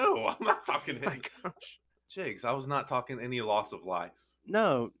 No, I'm not talking hit. My gosh, Jigs, I was not talking any loss of life.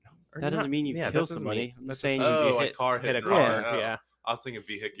 No, that doesn't mean you kill somebody. I'm saying you hit car hit a car. Yeah. I was thinking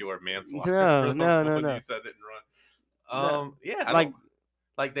vehicular manslaughter. No. You said hit and run. Yeah,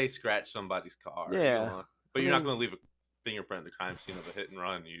 like they scratch somebody's car. Yeah, but you're not going to leave a fingerprint at the crime scene of a hit and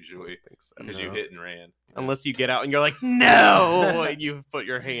run usually, because you hit and ran. Unless you get out and you're like, no, and you put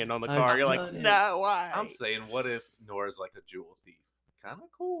your hand on the car. You're like, no, why? I'm saying, what if Nora's like a jewel thief? Kind of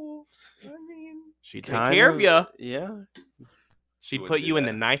cool. I mean, she'd take care of you. Yeah. She'd put you in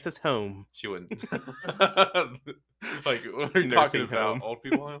the nicest home. She wouldn't. Like, what are you talking about? Old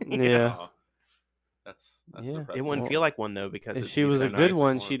people home? Yeah. Oh, that's it wouldn't feel like one though, because if she was a good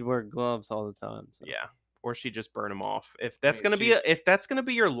one, she'd wear gloves all the time. So. Yeah, or she'd just burn them off. If that's gonna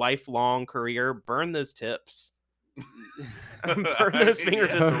be your lifelong career, burn those tips. Burn those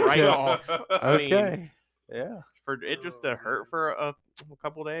fingertips right off. Okay. Yeah. For it just to hurt for a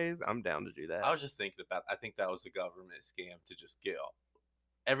couple days, I'm down to do that. I was just thinking about. I think that was a government scam to just get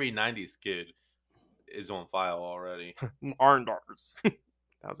every '90s kid is on file already. Arndars.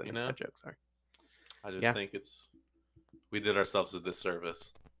 That was an inside joke. Sorry. I just think we did ourselves a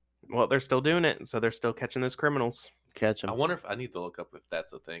disservice. Well, they're still doing it, so they're still catching those criminals. Catch them. I wonder if I need to look up if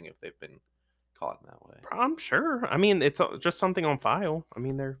that's a thing, if they've been caught in that way. I'm sure. I mean, it's just something on file. I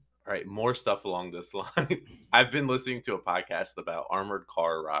mean, they're all right. More stuff along this line. I've been listening to a podcast about armored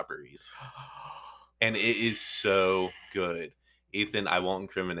car robberies, and it is so good. Ethan, I won't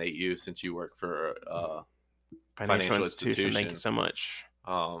incriminate you since you work for a financial institution. Thank you so much.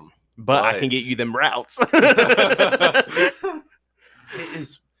 But I can get you them routes. It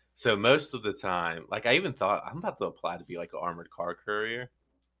is so most of the time. Like I even thought I'm about to apply to be like an armored car courier.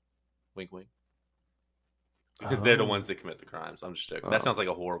 Wink, wink. Because they're the ones that commit the crimes. I'm just joking. That sounds like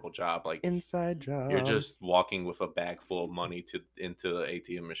a horrible job. Like inside job. You're just walking with a bag full of money into the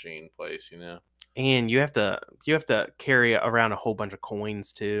ATM machine place, you know. And you have to carry around a whole bunch of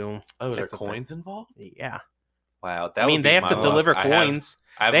coins too. Oh, there are coins involved? Yeah. Wow. I mean, they have to deliver coins.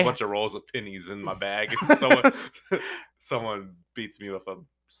 I have a bunch of rolls of pennies in my bag. And someone beats me with a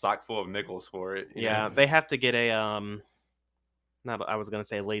sock full of nickels for it. Yeah, they have to get a I was gonna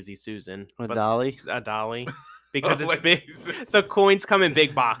say Lazy Susan, a dolly, because it's big. The coins come in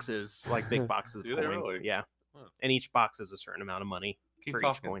big boxes, like big boxes of coin. Really? Yeah, and each box is a certain amount of money for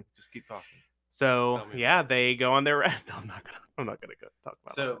each coin. Just keep talking. So yeah, they go on their. No, I'm not gonna go talk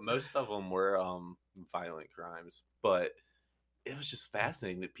about. So most of them were violent crimes, but it was just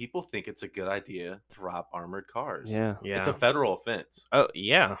fascinating that people think it's a good idea to rob armored cars. Yeah. It's a federal offense. Oh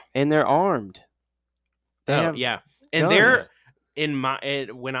yeah, and they're armed. And they're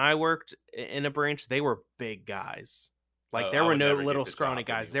when I worked in a branch, they were big guys. Like there were no little scrawny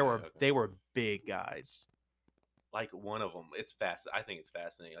guys. They were big guys. Like one of them, I think it's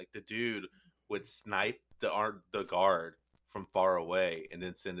fascinating. Like the dude would snipe the guard from far away and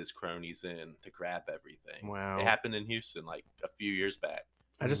then send his cronies in to grab everything. Wow. It happened in Houston like a few years back.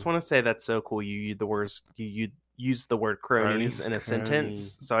 I just want to say that's so cool. You use the word cronies in a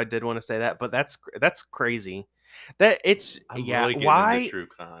sentence. So I did want to say that, but that's crazy. That it's really why into true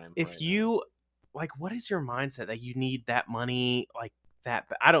crime. If you like, what is your mindset that you need that money like that?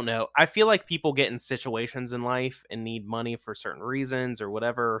 I don't know. I feel like people get in situations in life and need money for certain reasons or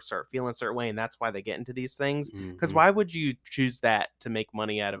whatever, or start feeling a certain way, and that's why they get into these things. Because why would you choose that to make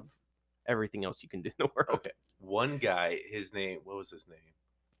money out of everything else you can do in the world? Okay, one guy, what was his name?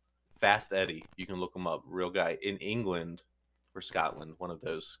 Fast Eddie. You can look him up. Real guy in England or Scotland, one of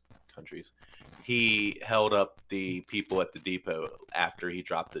those countries. He held up the people at the depot after he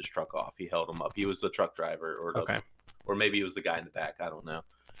dropped his truck off. He held them up. He was the truck driver, or maybe he was the guy in the back. I don't know.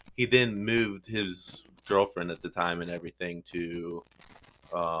 He then moved his girlfriend at the time and everything to,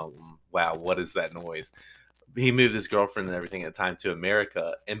 wow, what is that noise? He moved his girlfriend and everything at the time to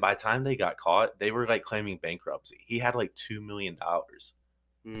America. And by the time they got caught, they were like claiming bankruptcy. He had like $2 million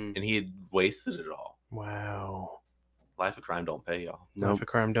and he had wasted it all. Wow. Life of crime don't pay, y'all. Nope. Life of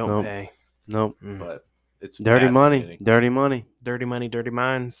crime don't pay. Nope. But it's dirty money. Dirty money. Dirty money, dirty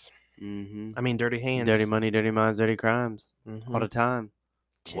minds. Mm-hmm. I mean, dirty hands. Dirty money, dirty minds, dirty crimes. All the time.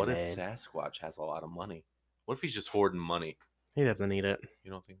 What if Sasquatch has a lot of money? What if he's just hoarding money? He doesn't eat it.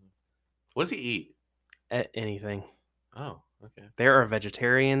 You don't think? What does he eat? Anything. Oh, okay. There are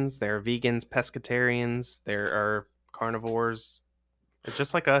vegetarians. There are vegans, pescatarians. There are carnivores. It's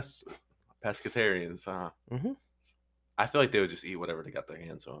just like us. Pescatarians, huh? Mm-hmm. I feel like they would just eat whatever they got their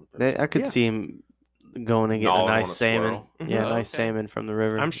hands on. I could see him going and getting a nice salmon. Yeah, nice salmon from the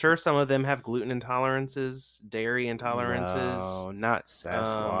river. I'm sure some of them have gluten intolerances, dairy intolerances. No, not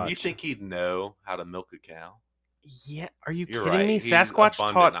Sasquatch. You think he'd know how to milk a cow? Yeah, are you You're kidding right. me? He's Sasquatch taught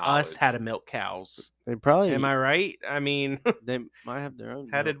abundant us knowledge. how to milk cows. They probably. Am I right? I mean, they might have their own.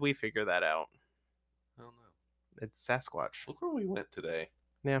 How did we figure that out? I don't know. It's Sasquatch. Look where we went today.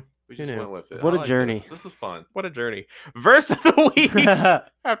 Yeah, we just went with it. What I a like journey! This is fun. What a journey. Verse of the week.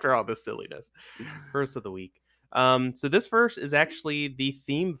 After all this silliness, verse of the week. So this verse is actually the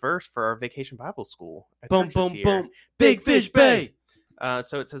theme verse for our Vacation Bible School. Boom, boom, boom. Big Fish Bay.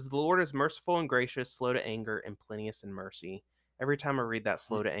 So it says, "The Lord is merciful and gracious, slow to anger, and plenteous in mercy." Every time I read that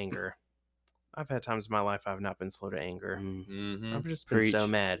slow to anger, I've had times in my life I've not been slow to anger. Mm-hmm. I've just been so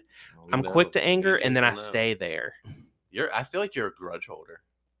mad. I'm quick to anger, and then I stay there. I feel like you're a grudge holder.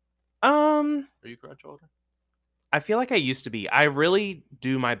 Are you a grudge holder? I feel like I used to be. I really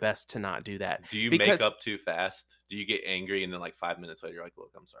do my best to not do that. Do you make up too fast? Do you get angry and then like 5 minutes later you're like, look,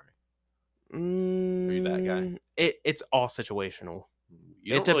 I'm sorry? Are you that guy? It's all situational.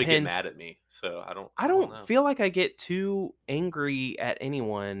 You don't really get mad at me, so I don't feel like I get too angry at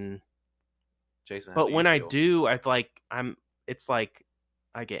anyone. Jason, but when I do, it's like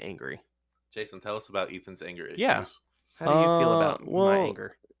I get angry. Jason, tell us about Ethan's anger issues. Yeah. How do you feel about my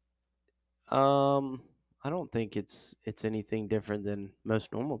anger? I don't think it's anything different than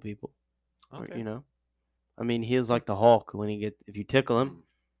most normal people. Okay. Or, you know, I mean, he is like the Hulk if you tickle him,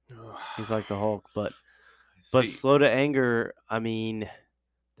 he's like the Hulk. But slow to anger, I mean,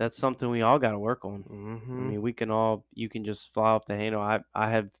 that's something we all got to work on. Mm-hmm. I mean, you can just fly off the handle. I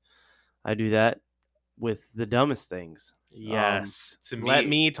do that with the dumbest things. Yes. Let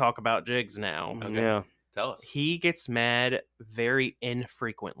me talk about Jigs now. Okay. Yeah. Tell us. He gets mad very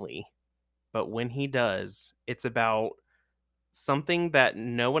infrequently, but when he does, it's about something that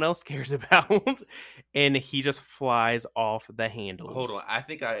no one else cares about, and he just flies off the handles. Hold on. I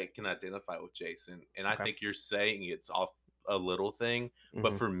think I can identify with Jason, and I think you're saying it's off a little thing,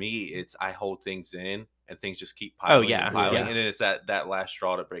 but for me, it's I hold things in, and things just keep piling and piling, and then it's that last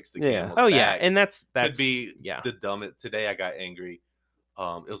straw that breaks the camel's back. Yeah, and that could be the dumbest. Today I got angry.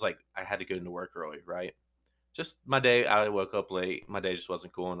 It was like I had to go into work early, right? Just my day, I woke up late. My day just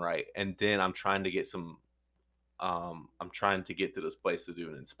wasn't going right, and then I'm trying to get to this place to do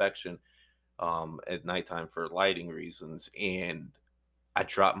an inspection at nighttime for lighting reasons, and I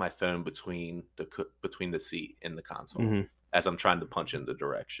dropped my phone between the seat and the console as I'm trying to punch in the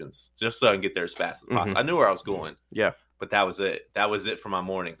directions, just so I can get there as fast as possible. I knew where I was going. Yeah, but that was it. That was it for my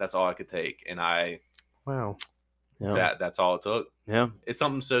morning. That's all I could take, and that's all it took. Yeah, it's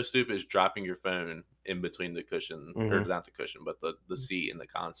something so stupid as dropping your phone in between the cushion, or not the cushion, but the seat and the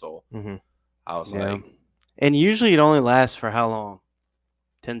console. I was like, and usually it only lasts for how long?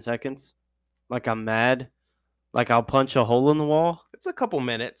 10 seconds. Like I'm mad. Like I'll punch a hole in the wall. It's a couple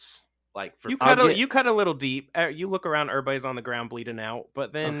minutes. Like you cut a little deep. You look around, everybody's on the ground bleeding out.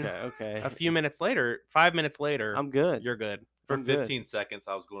 But then a few minutes later, 5 minutes later, I'm good. You're good. For 15 seconds,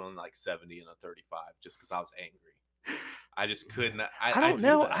 I was going like 70 and a 35 just because I was angry. I just couldn't. I don't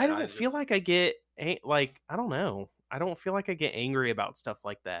know. I don't feel like I get I don't know. I don't feel like I get angry about stuff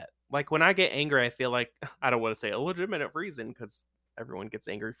like that. Like when I get angry, I feel like I don't want to say a legitimate reason because everyone gets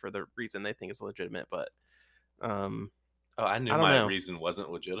angry for the reason they think is legitimate. But I knew my reason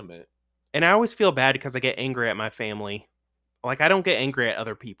wasn't legitimate. And I always feel bad because I get angry at my family. Like I don't get angry at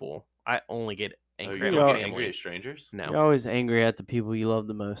other people. I only get angry at my family. Angry at strangers? No. You're always angry at the people you love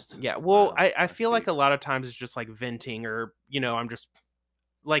the most. Yeah. Well, I feel like a lot of times it's just like venting, or I'm just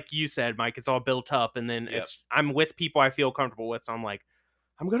like you said, Mike. It's all built up, and then I'm with people I feel comfortable with, so I'm like,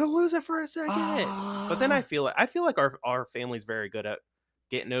 I'm gonna lose it for a second. But then I feel like our family's very good at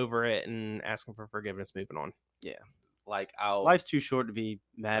getting over it and asking for forgiveness, moving on. Yeah. Like life's too short to be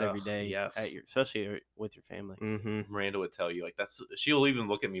mad every day. Yes. Especially with your family. Mm-hmm. Miranda would tell you, like, she'll even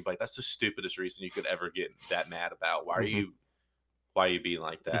look at me like, that's the stupidest reason you could ever get that mad about. Why are you being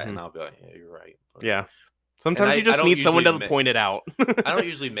like that? And I'll be like, yeah, you're right. But, yeah. Sometimes you just need someone to point it out. I don't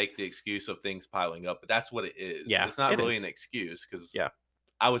usually make the excuse of things piling up, but that's what it is. Yeah, it's not really an excuse because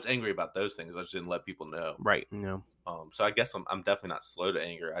I was angry about those things. I just didn't let people know. Right. No. So I guess I'm definitely not slow to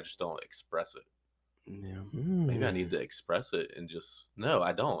anger. I just don't express it. Yeah. Maybe I need to express it and just no,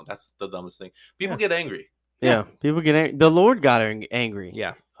 I don't. That's the dumbest thing. People get angry. Yeah, people get angry. The Lord got angry.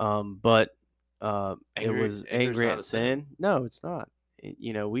 Yeah. But it was angry not at sin. No, it's not.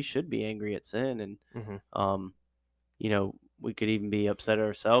 We should be angry at sin, and we could even be upset at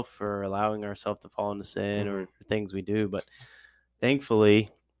ourselves for allowing ourselves to fall into sin or things we do. But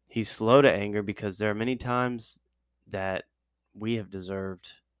thankfully, He's slow to anger because there are many times that we have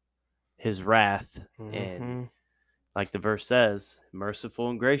deserved His wrath, and like the verse says,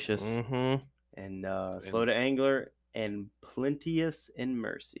 merciful and gracious, and slow to anger and plenteous in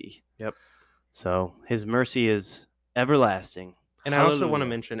mercy. Yep. So His mercy is everlasting. And I also want to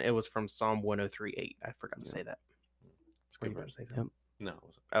mention it was from Psalm 103:8. I forgot to say that. Were you going to say that? Yep. No.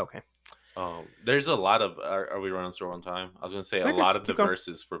 Okay. There's a lot of. Are we running through on time? I was going to say a lot of the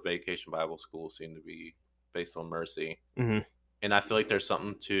verses for Vacation Bible School seem to be based on mercy, and I feel like there's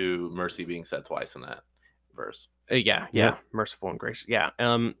something to mercy being said twice in that verse. Yeah. Merciful and gracious. Yeah.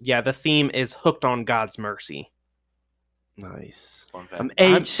 The theme is hooked on God's mercy. Nice. I'm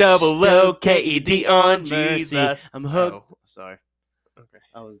HOOKED on Jesus. I'm hooked. Oh, sorry. Okay.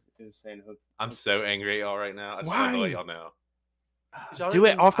 I was saying hooked. I'm so angry at y'all right now. I just want to let y'all know. Do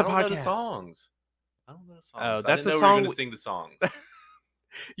it off the podcast. I don't know the songs. Oh, that's a song. We're going to sing the songs.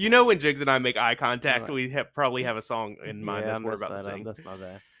 When Jigs and I make eye contact, we probably have a song in mind that we're about to sing. That's my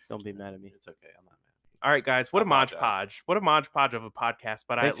bad. Don't be mad at me. It's okay. I'm not mad. All right, guys. What a Mod Podge. What a Mod Podge of a podcast.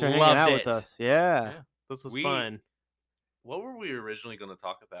 But Thanks I for loved hanging it. out with us. Yeah. This was fun. What were we originally going to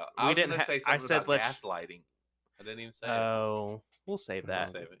talk about? I didn't say something about gaslighting. I didn't even say it. Oh, we'll save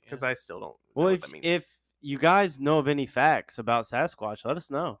that because I still don't know what that means. If you guys know of any facts about Sasquatch, let us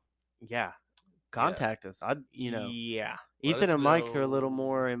know. Yeah. Contact us. Yeah. Ethan and Mike are a little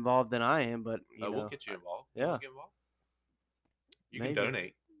more involved than I am, but we'll get you involved. Yeah. You can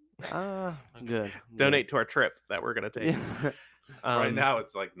donate. Good. Donate to our trip that we're gonna take. Right now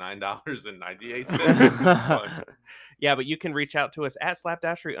it's like $9.98. Yeah, but you can reach out to us at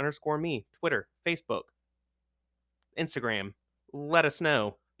slapdashery_me, Twitter, Facebook, Instagram. Let us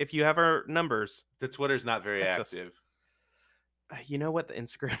know if you have our numbers. The Twitter's not very active. You know what? The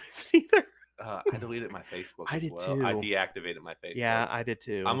Instagram isn't either. I deleted my Facebook. I did too. I deactivated my Facebook. Yeah, I did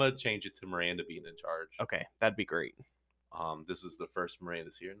too. I'm gonna change it to Miranda being in charge. Okay, that'd be great. This is the first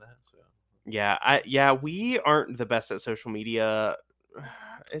Miranda's hearing that, so. Yeah, we aren't the best at social media.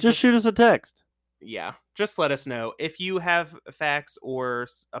 Just shoot us a text. Yeah, just let us know if you have facts or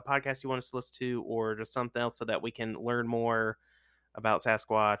a podcast you want us to listen to, or just something else so that we can learn more about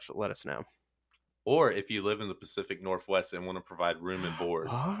Sasquatch. Let us know. Or if you live in the Pacific Northwest and want to provide room and board,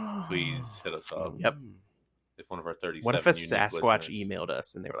 please hit us up. Yep. If one of our 37 what if a Sasquatch listeners emailed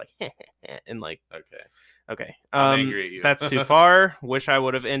us and they were like, and like, okay, I'm angry at you. That's too far. Wish I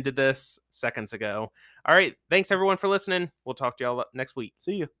would have ended this seconds ago. All right, thanks everyone for listening. We'll talk to y'all next week.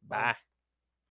 See you. Bye.